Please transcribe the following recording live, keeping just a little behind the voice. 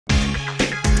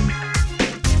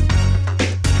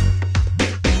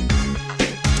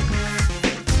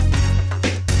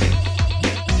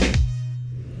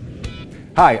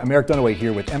Hi, I'm Eric Dunaway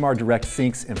here with MR Direct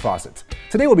Sinks and Faucets.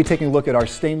 Today we'll be taking a look at our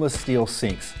stainless steel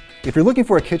sinks. If you're looking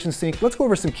for a kitchen sink, let's go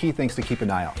over some key things to keep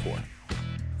an eye out for.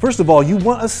 First of all, you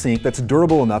want a sink that's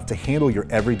durable enough to handle your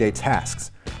everyday tasks.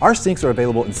 Our sinks are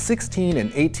available in 16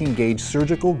 and 18 gauge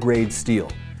surgical grade steel.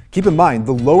 Keep in mind,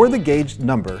 the lower the gauge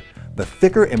number, the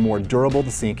thicker and more durable the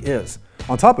sink is.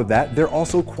 On top of that, they're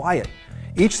also quiet.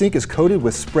 Each sink is coated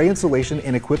with spray insulation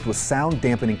and equipped with sound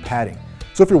dampening padding.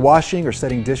 So if you're washing or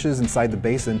setting dishes inside the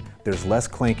basin, there's less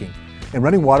clanking, and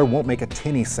running water won't make a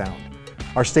tinny sound.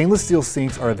 Our stainless steel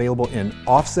sinks are available in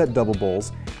offset double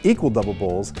bowls, equal double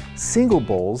bowls, single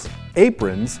bowls,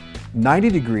 aprons,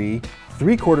 90-degree,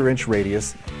 3/4 inch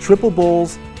radius, triple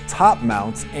bowls, top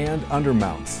mounts, and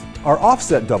undermounts. Our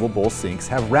offset double bowl sinks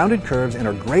have rounded curves and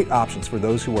are great options for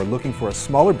those who are looking for a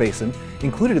smaller basin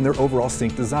included in their overall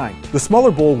sink design. The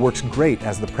smaller bowl works great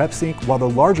as the prep sink, while the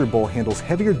larger bowl handles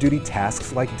heavier duty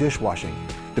tasks like dishwashing.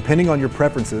 Depending on your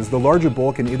preferences, the larger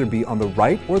bowl can either be on the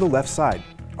right or the left side.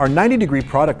 Our 90-degree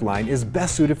product line is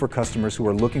best suited for customers who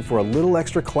are looking for a little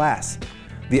extra class.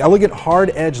 The elegant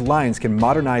hard edge lines can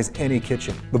modernize any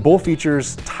kitchen. The bowl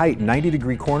features tight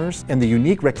 90-degree corners, and the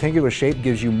unique rectangular shape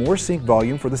gives you more sink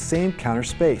volume for the same counter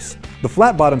space. The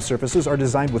flat bottom surfaces are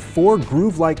designed with 4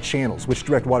 groove-like channels which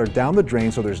direct water down the drain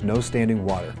so there's no standing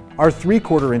water. Our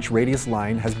 3/4 inch radius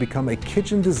line has become a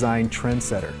kitchen design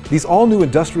trendsetter. These all-new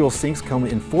industrial sinks come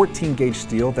in 14 gauge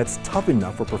steel that's tough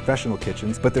enough for professional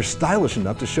kitchens, but they're stylish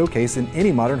enough to showcase in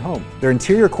any modern home. Their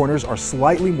interior corners are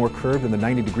slightly more curved than the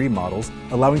 90-degree models,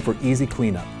 allowing for easy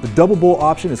cleanup. The double bowl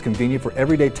option is convenient for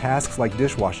everyday tasks like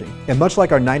dishwashing. And much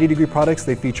like our 90-degree products,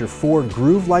 they feature 4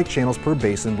 groove-like channels per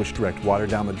basin which direct water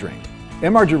down the drain.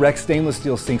 MR Direct stainless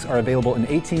steel sinks are available in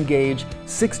 18 gauge,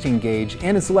 16 gauge,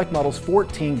 and in select models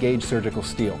 14 gauge surgical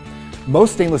steel.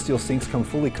 Most stainless steel sinks come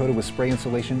fully coated with spray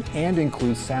insulation and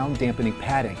include sound dampening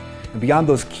padding. And beyond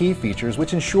those key features,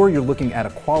 which ensure you're looking at a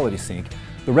quality sink,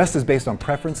 the rest is based on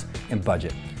preference and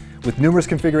budget. With numerous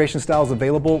configuration styles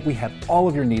available, we have all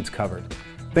of your needs covered.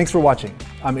 Thanks for watching.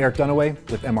 I'm Eric Dunaway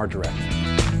with MR Direct.